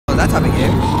type of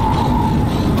game.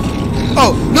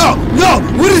 Oh, no! No!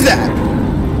 What is that?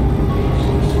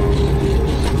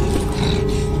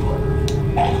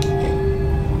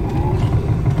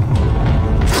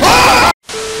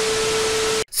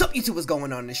 What's up, YouTube? What's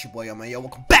going on? It's your boy Omar. Yo,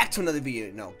 welcome back to another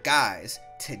video. No, guys,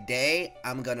 today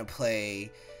I'm gonna play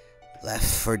Left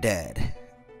 4 Dead.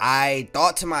 I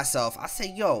thought to myself, I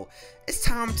said, yo, it's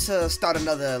time to start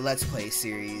another Let's Play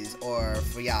series, or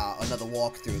for y'all, another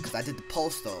walkthrough, because I did the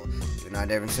Postal, even though I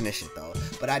didn't finish it though.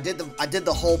 But I did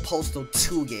the whole Postal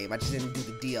 2 game. I just didn't do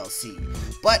the DLC.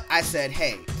 But I said,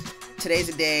 hey, today's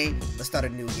the day, let's start a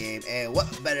new game, and what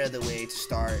better the way to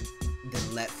start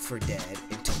than Left 4 Dead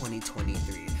in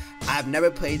 2023. I've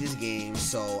never played this game,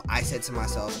 so I said to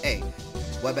myself, hey,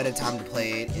 what better time to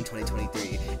play it in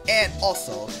 2023? And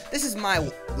also, this is my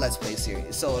Let's Play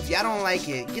series, so if y'all don't like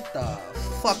it, get the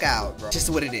fuck out, bro.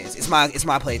 Just what it is. It's my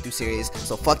playthrough series,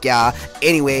 so fuck y'all.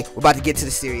 Anyway, we're about to get to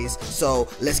the series, so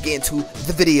let's get into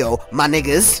the video, my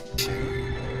niggas.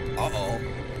 Uh-oh.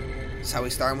 That's how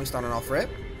we starting. We starting off rip.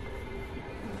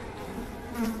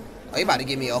 Oh, you about to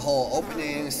give me a whole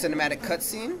opening cinematic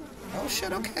cutscene? Oh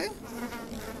shit, okay.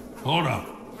 Hold up.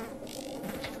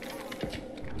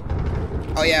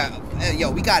 Oh yeah, yo,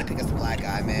 we gotta pick us the black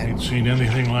guy, man. Ain't seen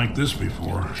anything like this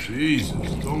before. Jesus,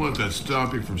 don't let that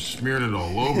stop you from smearing it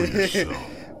all over yourself.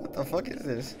 What the fuck is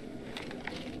this?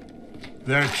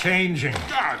 They're changing.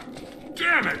 God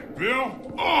damn it,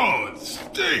 Bill! Oh, it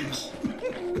stinks!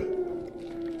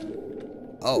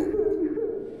 Oh.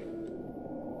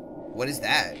 What is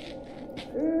that?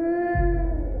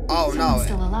 Oh no,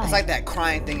 it's like that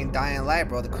crying thing in Dying Light,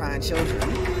 bro, the crying children.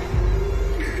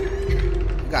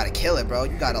 You gotta kill it, bro.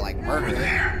 You gotta like murder it.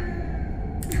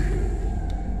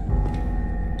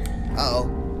 Uh-oh.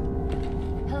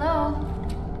 Hello?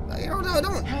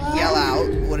 Don't yell out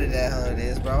what the hell it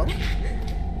is, bro.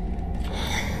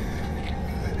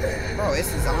 Bro,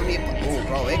 it's a zombie. Oh,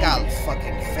 bro, it got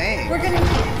fucking fangs. We're gonna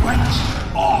need Lights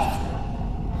off.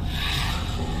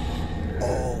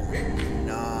 Oh,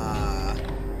 nah.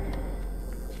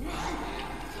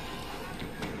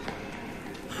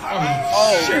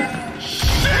 Oh, Shit!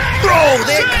 bro,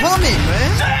 they're coming,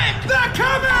 man. Shit! They're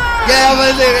coming! Yeah, I'm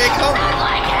gonna say they're coming.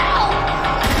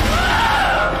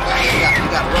 You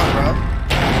gotta run, bro.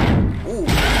 Ooh.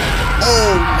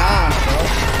 Oh, nah, bro.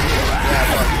 Yeah,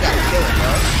 bro, you gotta kill it,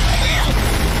 bro.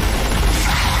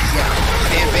 Yeah,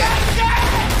 bam, bam.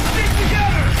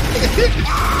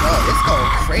 Bro, it's going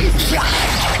crazy.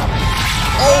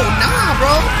 Oh, nah,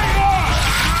 bro.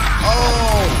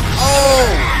 Oh, oh,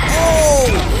 oh.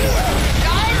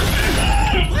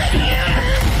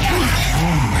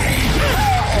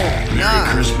 Merry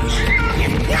Christmas.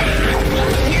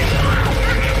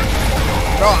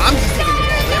 Bro, I'm just taking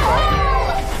this all in,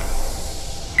 bro.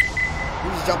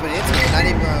 You're just jumping into it, not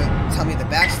even gonna tell me the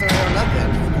backstory or nothing.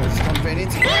 We're just jumping right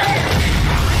into it.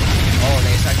 Oh,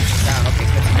 they extracted this down. Okay,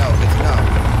 good to know, good to know.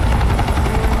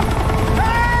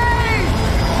 Hey!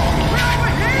 We're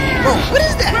over here! Bro, what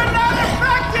is that? We're not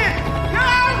infected!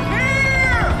 Down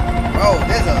here! Bro,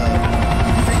 there's a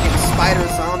freaking spider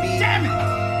zombie. Damn it!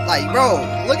 Like, bro,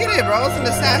 look at it, bro. It's an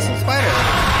assassin spider.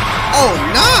 Oh,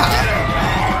 nah.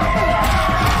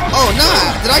 Oh,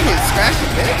 nah. Did I get scratched a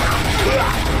bit?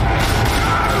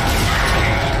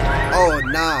 Oh,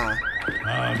 nah.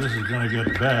 This is gonna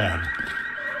get bad.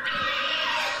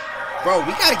 Bro,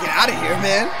 we gotta get out of here,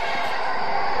 man.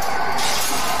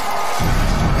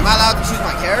 Am I allowed to choose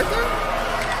my character?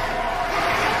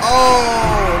 Oh,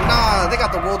 nah. They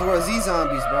got the World War Z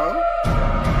zombies, bro.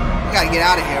 We gotta get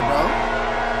out of here, bro.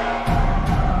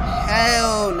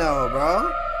 Hell no, bro.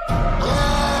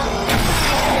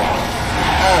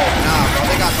 Oh, nah, bro.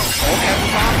 They got the Hulk as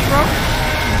a zombie, bro.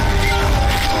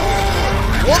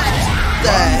 What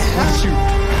the hell?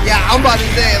 Yeah, I'm about to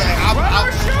say, like, I'm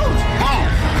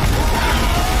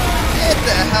get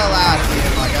the hell out of here,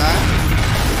 my guy.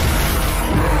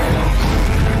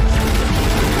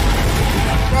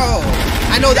 Bro,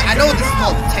 I know this is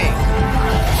called the tank.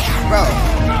 Bro,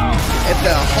 if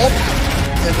the Hulk,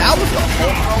 if that was the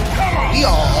Hulk, bro, we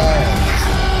are all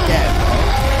dead, bro.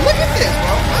 Look at this,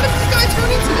 bro. How did this guy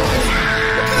turn into this?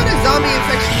 What kind of zombie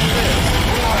infection is this?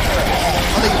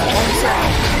 Are they only certain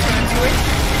people turn into it?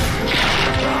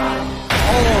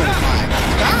 Oh my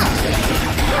god.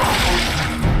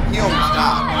 He almost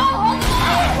died.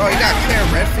 Bro, you got Claire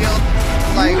Redfield,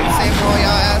 like, saving all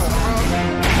y'all asses, bro.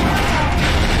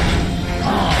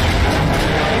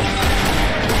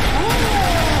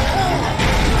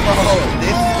 Bro,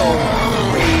 this is going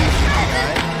crazy,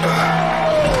 right?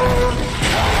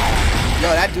 Yo,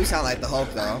 that do sound like the Hulk,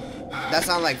 though. That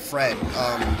sounds like Fred,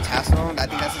 Tassel, I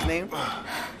think that's his name.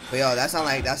 But yo, that sound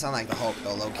like the Hulk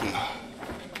though, low key.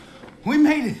 We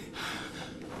made it.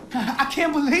 I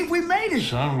can't believe we made it.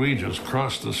 Son, we just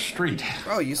crossed the street.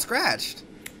 Bro, you scratched.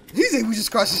 He said we just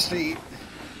crossed the street.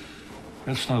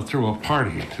 Let's not throw a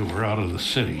party till we're out of the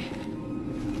city.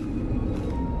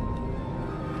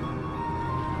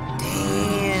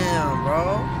 Damn,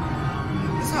 bro.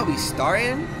 This is how we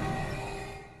starting?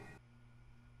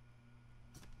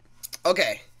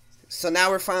 Okay. So now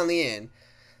we're finally in.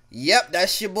 Yep,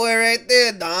 that's your boy right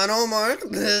there, Don Omar.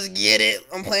 Let's get it.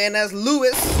 I'm playing as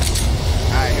Lewis.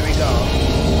 Alright, here we go.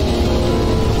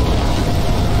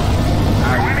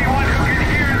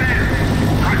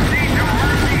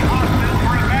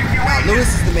 Now, Lewis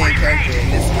is the main character in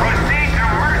this game.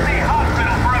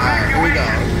 Alright, here we go.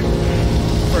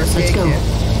 First Let's go.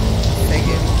 Take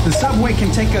it. The subway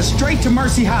can take us straight to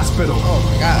Mercy Hospital. Oh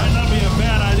my god. Might not be a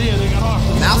bad idea. They got off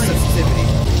the Mouse street. sensitivity.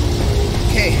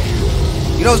 Okay.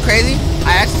 You know what's crazy?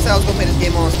 I actually said I was gonna play this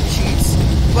game on some cheats,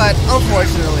 but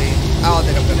unfortunately, I don't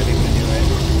think I'm gonna be able to do it.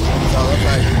 So it's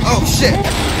like, oh shit!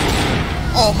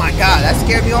 Oh my god, that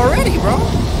scared me already, bro.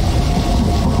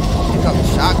 Pick up the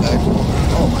shotgun.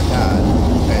 Oh my god.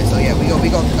 Okay, so yeah, we gonna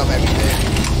pick up everything.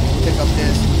 Pick up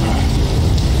this.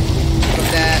 Pick up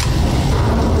that.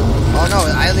 Oh no,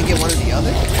 I only get one or the other?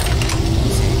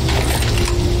 Let's see.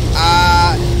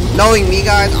 Knowing me,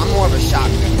 guys, I'm more of a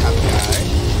shotgun type of guy.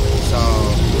 So,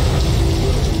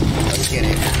 let's get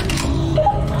it.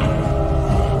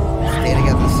 Stay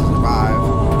together to survive.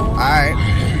 Alright.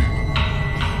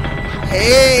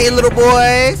 Hey, little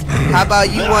boys. How about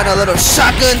you want a little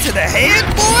shotgun to the head,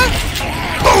 boy?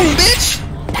 Boom, bitch.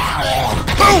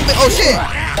 Boom, oh shit.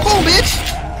 Boom, bitch.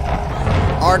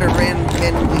 Arterin,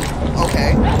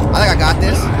 okay. I think I got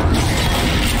this.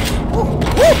 Woo,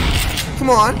 woo. Come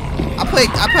on. I play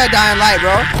Dying Light,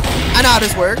 bro. I know how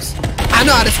this works. I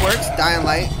know how this works. Dying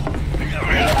Light.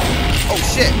 Oh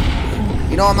shit.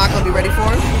 You know what I'm not gonna be ready for?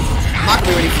 I'm not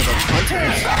gonna be ready for the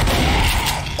hunters.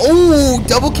 Oh,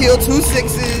 double kill, 2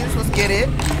 6s. Let's get it.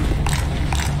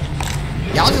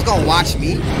 Y'all just gonna watch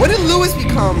me? When did Lewis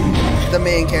become the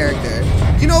main character?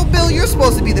 You know, Bill, you're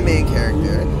supposed to be the main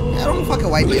character. I don't fucking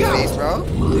wipe your face, bro.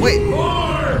 Wait.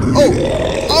 Oh.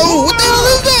 Oh, what the hell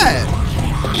is that?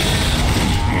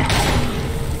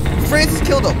 Francis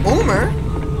killed a boomer?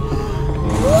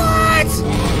 What?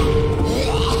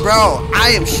 Bro,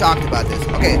 I am shocked about this.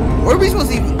 Okay, where are we supposed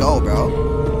to even go, bro?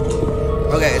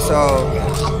 Okay, so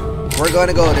we're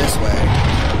gonna go this way.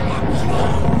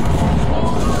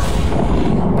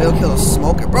 Bill killed a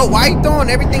smoker. Bro, why are you throwing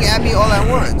everything at me all at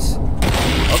once?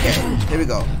 Okay, here we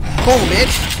go. Boom,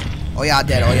 bitch. Oh, y'all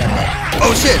dead. Oh, y'all dead.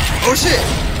 Oh, shit. Oh, shit.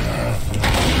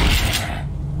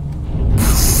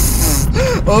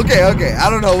 Okay, okay. I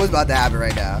don't know what's about to happen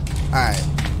right now. Alright.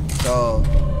 So,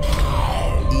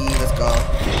 E, let's go.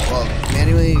 Well,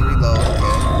 manually reload.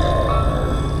 Okay.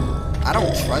 I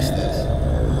don't trust this.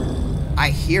 I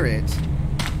hear it.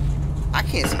 I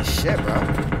can't see shit, bro.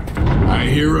 I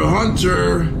hear a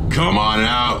hunter. Come on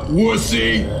out,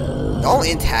 wussy. Don't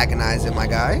antagonize it, my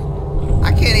guy.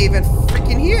 I can't even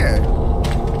freaking hear.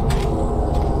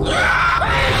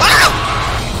 Ah!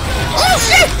 Oh,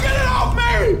 shit! Get it off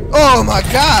me! Oh my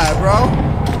god, bro.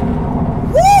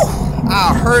 Woo!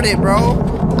 I heard it, bro.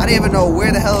 I didn't even know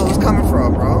where the hell it was coming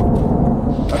from,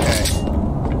 bro. Okay.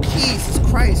 Jesus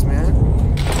Christ, man.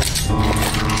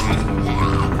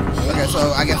 Okay,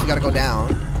 so I guess we gotta go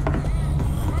down.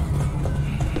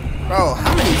 Bro,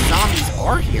 how many zombies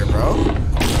are here, bro?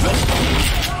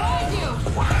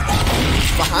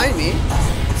 Behind me?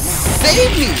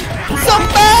 Save me!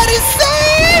 Somebody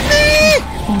save me!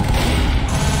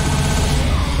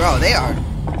 Bro, they are.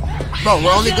 Bro,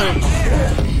 we're only gonna.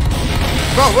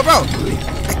 Bro.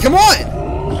 Come on!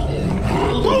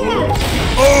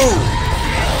 Oh!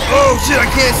 Oh shit, I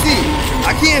can't see!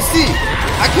 I can't see!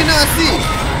 I cannot see!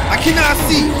 I cannot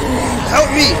see! Help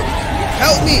me!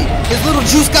 Help me! His little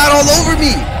juice got all over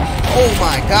me! Oh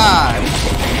my god!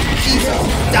 Jesus,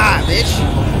 die, bitch!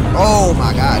 Oh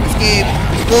my god, this game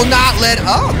will not let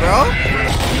up, bro!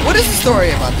 What is the story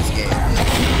about this game?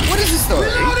 What is the story?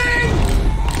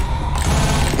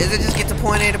 Is it just get to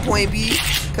point A to point B?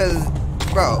 Cause,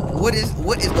 bro, what is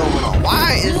going on?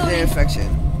 Why is there infection?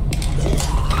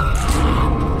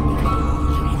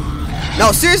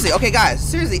 No, seriously, okay guys,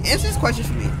 seriously, answer this question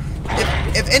for me.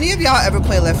 If any of y'all ever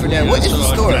play Left 4 Dead, what is the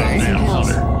story?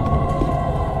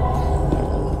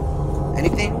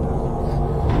 Anything?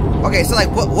 Okay, so like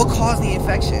what caused the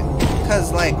infection?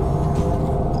 Cause like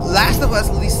Last of Us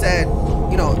at least said,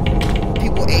 you know,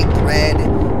 people ate bread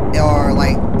or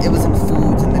like it was in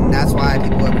foods and then that's why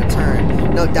people would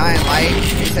return. No, Dying Light,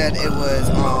 they said it was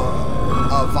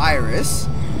a virus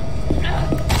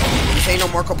ain't no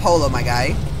Marco Polo, my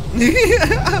guy.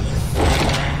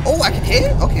 Oh, I can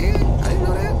hit? Okay, I didn't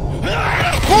know that.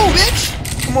 Boom, bitch!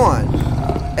 Come on.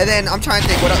 And then I'm trying to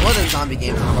think what other zombie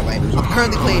games I'm playing. I'm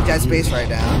currently playing Dead Space right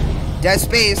now. Dead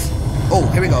Space. Oh,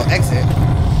 here we go. Exit.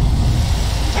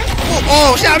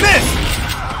 Oh, shit, I missed!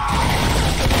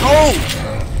 Oh!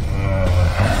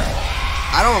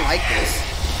 I don't like this.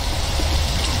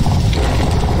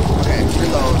 Okay,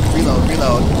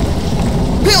 reload.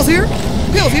 Pills here!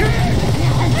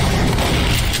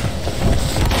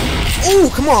 Ooh,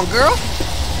 come on, girl!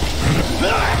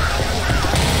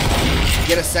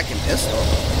 Get a second pistol.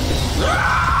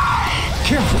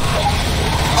 Careful.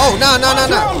 Oh, no.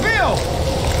 Bill!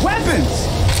 Weapons!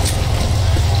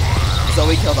 So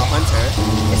we killed a hunter.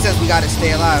 It says we gotta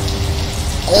stay alive.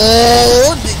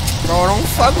 Oh, bro, don't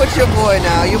fuck with your boy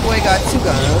now. Your boy got 2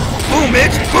 guns. Boom,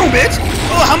 bitch!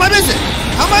 Oh, how am I missing?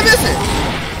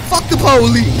 Fuck the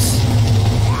police.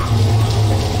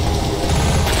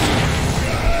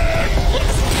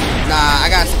 Nah, I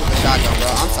gotta stick with the shotgun,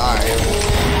 bro. I'm sorry.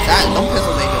 Them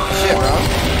pistols ain't doing shit, bro.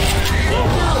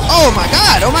 Oh my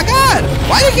god!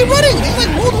 Why do they keep running? They're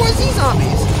like World War Z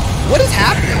zombies. What is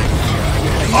happening?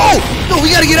 Oh! No,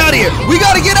 we gotta get out of here!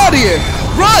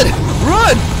 Run!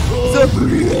 Run!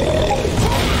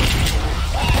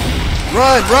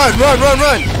 Bro,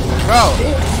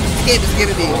 this game is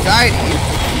giving me anxiety.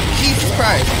 Jesus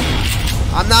Christ.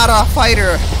 I'm not a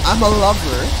fighter, I'm a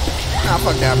lover. Nah,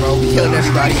 fuck that, bro. We killing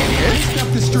everybody in here.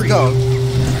 Let's go.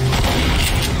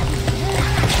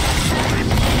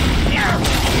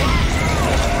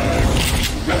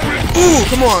 Ooh,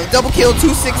 come on. Double kill, 2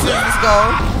 6s. Let's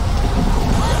go.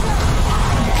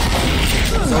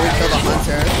 So we kill the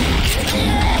hunter.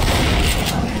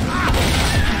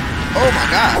 Oh my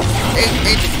god.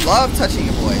 They just love touching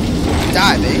your boy.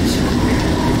 Die, bitch.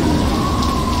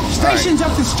 Station's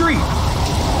up the street.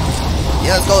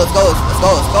 Yeah, let's go.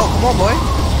 Come on, boy.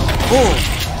 Boom.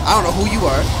 I don't know who you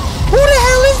are. Who the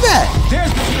hell is that?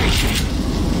 There's the station.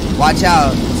 Watch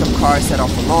out. Some cars set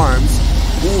off alarms.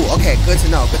 Ooh, okay. Good to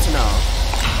know.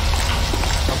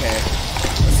 Okay.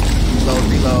 Let's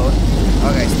reload.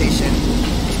 Okay, station.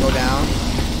 Let's go down.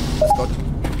 Let's go.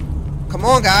 Come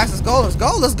on, guys.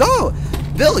 Let's go.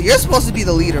 Bill, you're supposed to be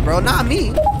the leader, bro. Not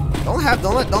me. Don't let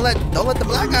the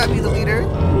black guy be the leader.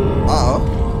 Uh-oh.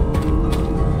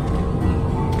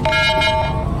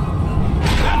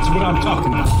 That's what I'm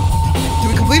talking about. Did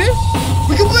we complete it?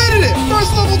 We completed it!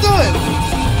 First level done!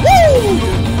 Woo!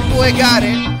 Boy got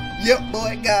it. Yep,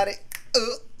 boy got it.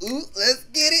 Let's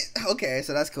get it. Okay,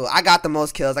 so that's cool. I got the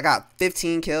most kills. I got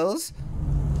 15 kills.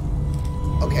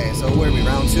 Okay, so where are we,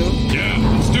 round 2? Yeah,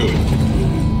 let's do it.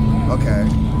 Okay.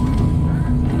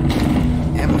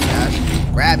 Ammo stash.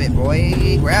 Grab it, boy.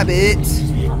 Grab it.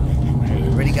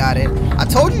 Already got it. I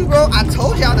told you, bro. I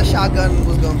told y'all the shotgun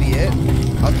was gonna be it.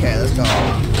 Okay, let's go.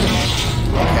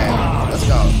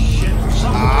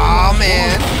 Oh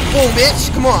man. Boom,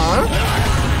 bitch. Come on.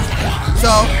 So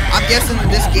I'm guessing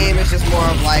this game is just more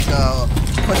of like a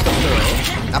push them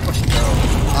through. Not push them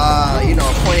through. You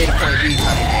know, point A to point B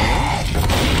type of game.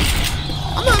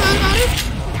 I'm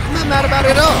not mad about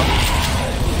it at all.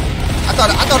 I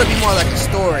thought it'd be more like a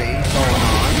story going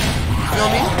on. You feel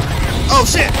me? Oh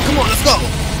shit! Come on, let's go.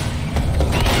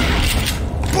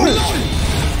 Boom.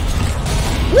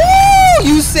 Woo!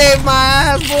 You saved my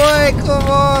ass, boy. Come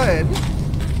on.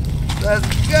 Let's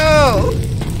go.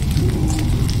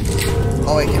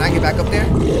 Oh wait, can I get back up there?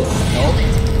 Nope.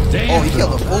 Oh, he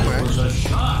killed a boomer.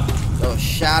 So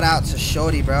shout out to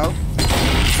Shorty, bro.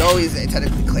 Zoe's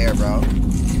technically clear, bro.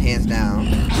 Hands down.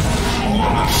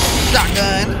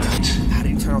 Shotgun. How do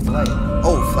you turn off the light?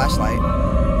 Oh, flashlight.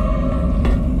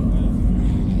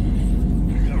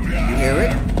 You hear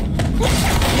it?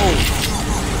 Oh.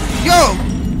 Yo!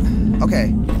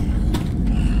 Okay.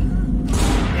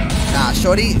 Nah,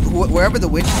 Shorty, wherever the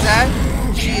witch is at,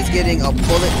 she is getting a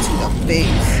bullet to the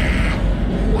face.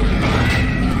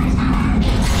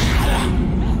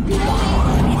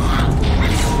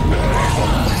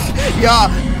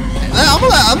 Y'all, I'm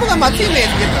gonna let my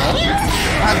teammates get that.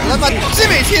 Let my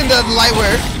teammates hit the light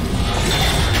work.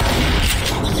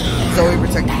 Zoe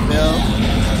protecting Bill.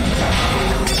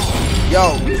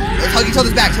 Yo, let's hug each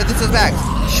other's backs. Hit each other's backs.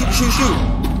 Shoot.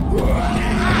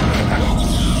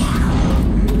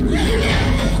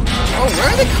 Oh, where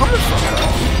are they coming from?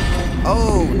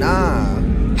 Oh,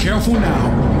 nah. Careful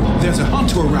now. There's a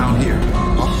hunter around here.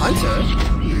 A hunter?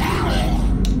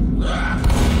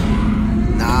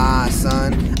 Nah,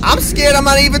 son. I'm scared I'm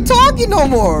not even talking no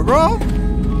more, bro.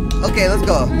 Okay, let's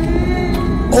go.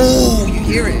 Oh, you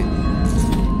hear it.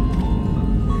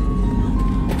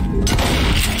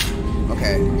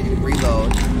 Okay,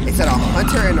 reload. It said a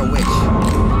hunter and a witch.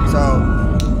 So,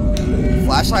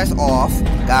 flashlight's off.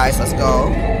 Guys, let's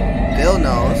go. Bill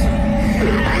knows.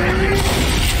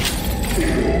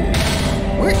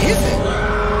 Where is it?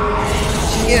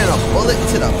 She's getting a bullet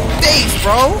to the face,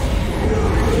 bro.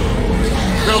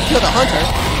 Girl killed the hunter.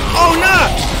 Oh, nah.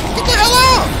 Get the hell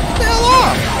off. Get the hell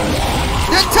off.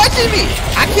 They're touching me.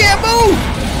 I can't move.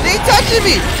 They touching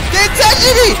me. They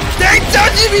touching me. They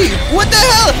touching me. What the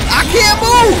hell? I can't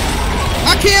move.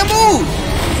 I can't move.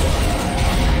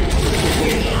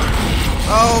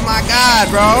 Oh my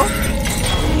God, bro.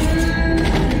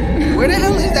 Where the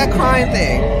hell is that crying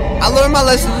thing? I learned my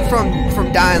lesson from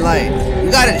Dying Light. You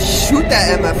gotta shoot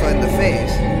that MF in the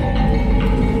face.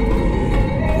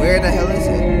 Where the hell is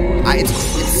it? It's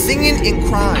singing and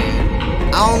crying.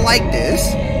 I don't like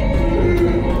this.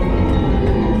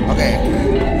 Okay,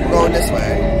 we're going this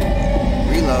way.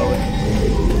 Reload.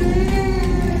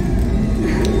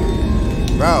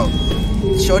 Bro,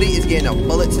 Shorty is getting a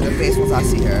bullet to the face once I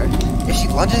see her. If she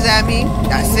lunges at me,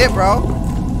 that's it, bro.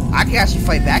 I can actually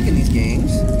fight back in these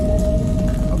games.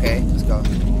 Okay, let's go.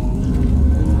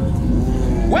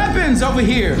 Weapons over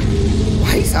here!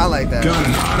 Why you sound like that? Got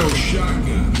an auto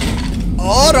shotgun.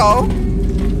 Auto?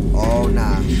 Oh,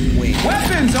 nah. Wait.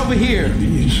 Weapons over here!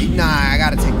 Nah, I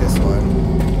gotta take this one.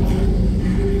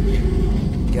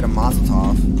 Get a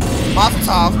Molotov.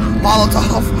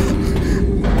 Molotov!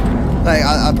 Like,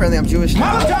 apparently I'm Jewish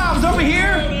now. Molotovs over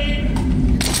here!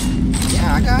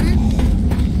 Yeah, I got it.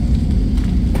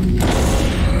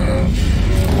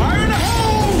 Fire in the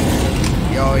hole!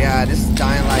 Yo, yeah, this is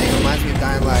Dying Light. It reminds me of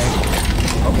Dying Light.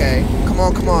 Okay, come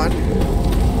on, come on.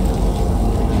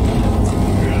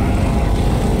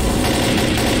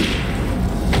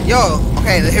 Yo,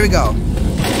 okay, here we go.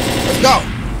 Let's go.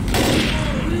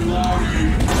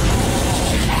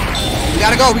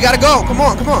 We gotta go. Come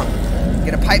on, come on.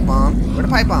 Get a pipe bomb. Where the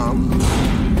pipe bomb?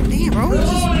 Damn, bro.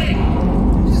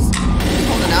 Just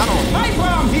holding out on me. Pipe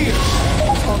bomb here!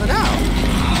 Just holding out.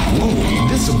 Whoa,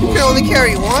 this is You can only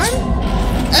carry one?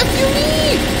 F you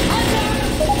mean?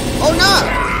 Oh, nah.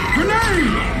 Grenade!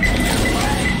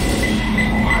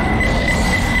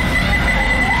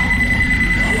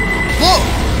 Whoa.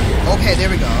 Okay, there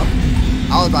we go.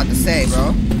 I was about to say,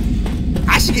 bro.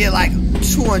 I should get like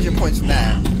 200 points from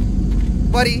that.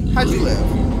 Buddy, how'd you live?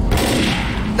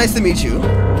 Nice to meet you.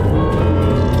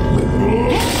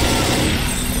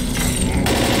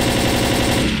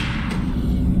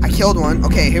 I killed one.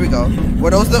 Okay, here we go.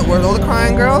 Were those the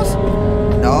crying girls?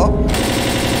 No.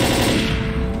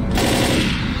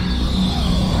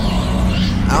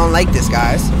 I don't like this,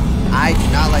 guys. I do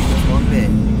not like this one bit.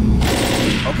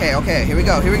 Okay, here we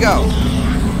go.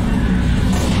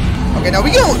 Okay, now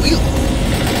we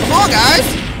come on, guys.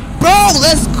 Bro,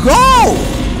 let's go.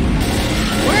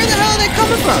 Where the hell are they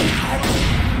coming from?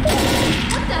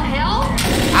 What the hell?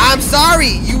 I'm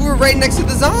sorry, you were right next to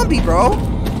the zombie, bro.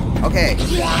 Okay.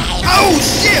 Oh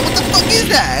shit, what the fuck is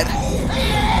that?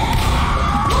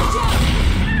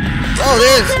 Oh,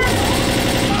 there's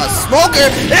a smoker.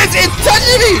 It's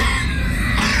touching me.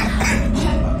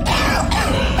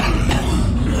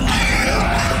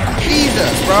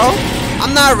 Jesus, bro.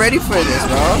 I'm not ready for this,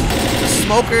 bro. The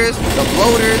smokers, the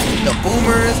bloaters, the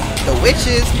boomers, the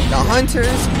witches, the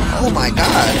hunters. Oh my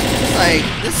god. It's like,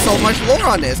 there's so much lore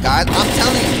on this, guys. I'm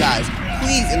telling you guys,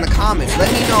 please, in the comments,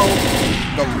 let me know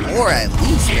the lore at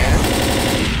least, man.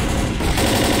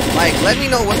 Like, let me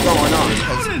know what's going on,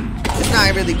 because it's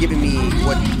not really giving me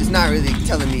what, it's not really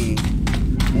telling me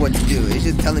what to do. It's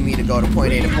just telling me to go to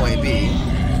point A to point B.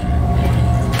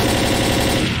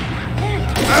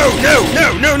 Oh, no.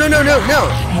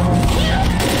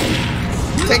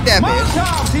 Take that, bitch.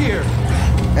 Molotovs here!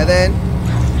 And then,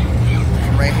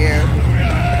 right here.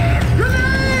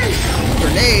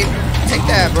 Grenade. Take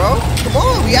that, bro. Come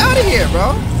on, we out of here,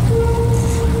 bro.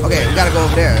 Okay, we gotta go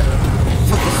over there.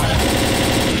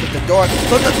 Flip the door.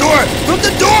 Flip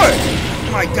the door.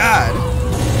 Oh my god.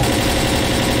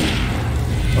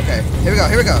 Okay, here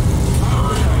we go.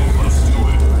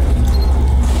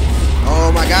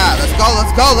 Oh my god, let's go.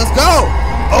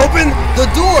 Open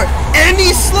the door.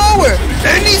 Any slower,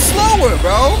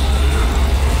 bro.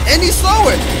 Any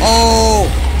slower.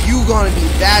 Oh, you gonna be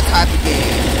that type of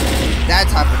game. That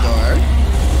type of door.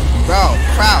 Bro,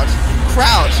 crouch.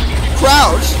 Talk.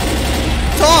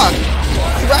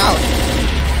 Crouch.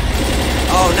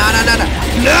 Oh, nah.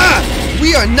 Nah!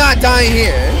 We are not dying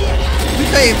here. We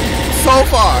came so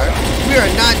far. We are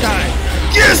not dying.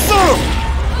 Get some!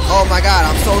 Oh my god,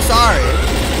 I'm so sorry.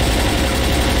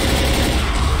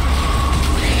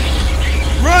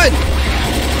 Run!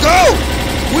 Go!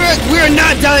 We're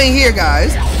not dying here,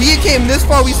 guys. We came this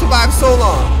far, we survived so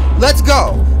long. Let's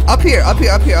go. Up here, up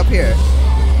here, up here, up here.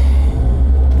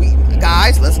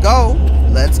 Guys, let's go.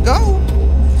 Let's go.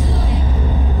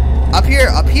 Up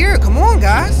here. Come on,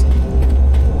 guys.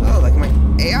 Oh, like my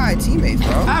AI teammates,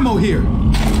 bro. Ammo here.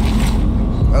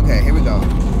 Okay, here we go.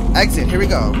 Exit, here we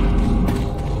go.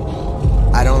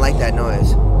 I don't like that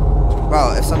noise.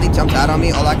 Bro, if something jumps out on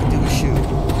me, all I can do is shoot.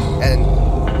 And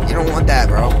you don't want that,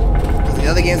 bro. Because the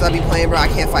other games I be playing, bro, I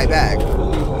can't fight back.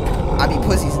 I be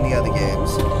pussies in the other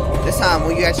games. This time,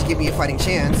 when you actually give me a fighting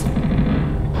chance,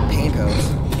 pain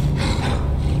pills.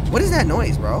 What is that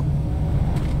noise, bro?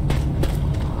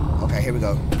 Okay, here we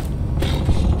go.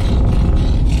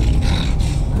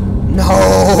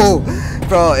 No!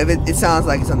 Bro, if it sounds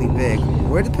like something big.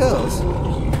 Where are the pills?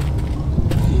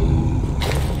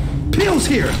 Pills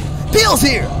here. Pills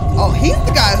here! Oh, he's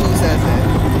the guy who says that.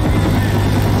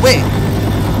 Wait.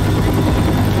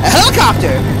 A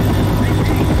helicopter!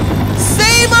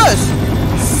 Save us!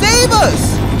 Save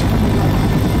us!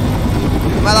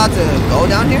 Am I allowed to go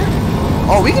down here?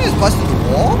 Oh, we can just bust through the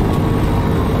wall?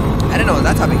 I didn't know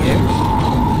that type of game.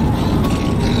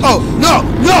 Oh, no!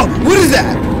 No! What is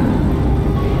that?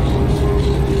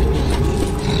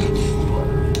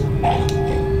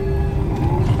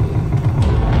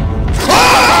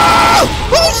 Oh!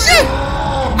 Oh, shit!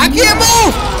 I can't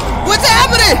move! What's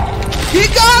happening? He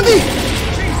got me!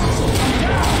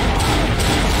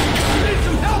 Need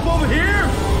some help over here.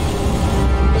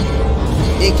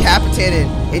 Incapacitated.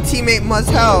 A teammate must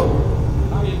help.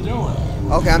 How you doing?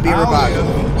 Okay, I'm being revived. Up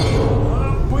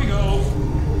we go.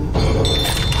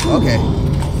 Okay.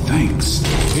 Thanks.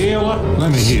 Heal up.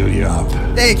 Let me heal you up.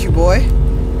 Thank you, boy.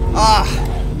 Ah,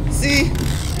 see?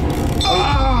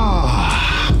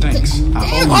 Thanks.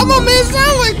 Damn, why my man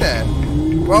sound like that?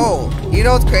 Bro, you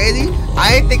know what's crazy?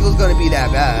 I didn't think it was gonna be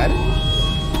that bad.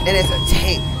 And it's a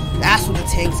tank. That's what the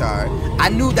tanks are. I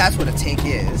knew that's what a tank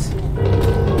is.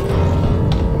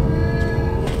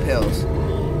 Pills.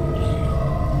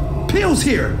 Pills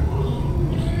here.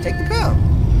 Take the pill.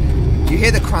 You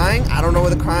hear the crying? I don't know where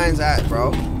the crying's at,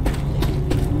 bro.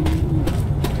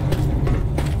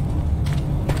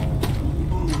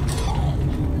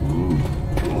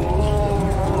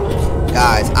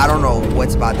 Guys, I don't know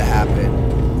what's about to happen.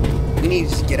 We need to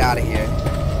just get out of here.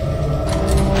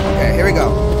 Okay, here we go.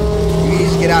 We need to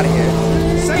just get out of here.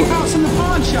 Safe house in the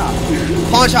pawn shop.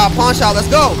 Pawn shop, let's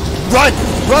go. Run,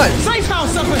 run. Safe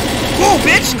house up in. Go,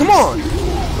 bitch, come on.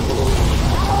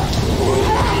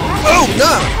 Oh,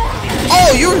 no.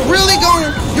 Oh, you're really going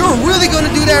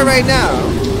to do that right now.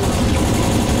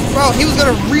 Bro, he was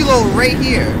going to reload right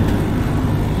here.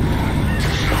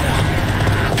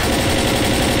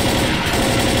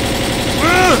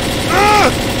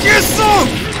 Get some!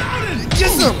 Get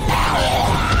some!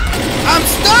 I'm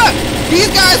stuck!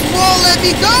 These guys won't let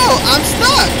me go! I'm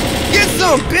stuck! Get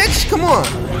some, bitch! Come on!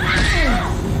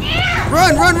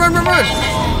 Run, run, run, run, run!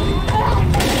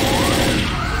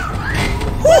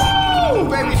 Woo!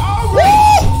 Baby! Woo!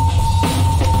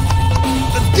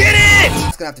 Let's get it!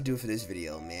 That's gonna have to do it for this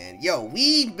video, man. Yo,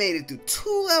 we made it through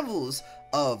 2 levels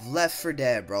of Left 4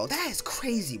 Dead, bro. That is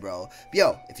crazy, bro.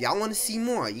 Yo, if y'all want to see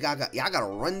more, y'all gotta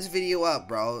run this video up,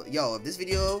 bro. Yo, if this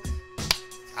video,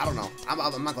 I don't know, I'm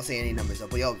not gonna say any numbers though,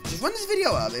 but yo, just run this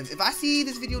video up. If I see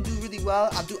this video do really well,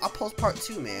 I'll post part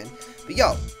 2, man. But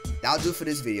yo, that'll do for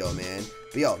this video, man.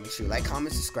 But yo, make sure you like,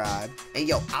 comment, subscribe, and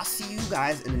yo, I'll see you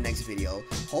guys in the next video.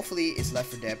 Hopefully it's Left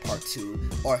 4 Dead part 2,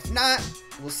 or if not,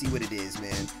 we'll see what it is,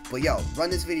 man. But yo, run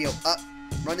this video up.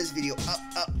 Run this video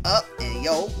up, and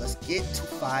yo, let's get to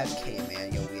 5K,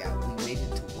 man. Yo, we made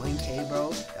it to 1K,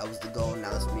 bro. That was the goal.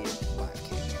 Now let's make it to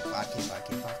 5K,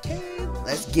 5K.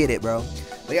 Let's get it, bro.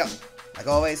 But yo, like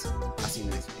always, I'll see you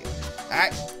in the next video. All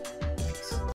right.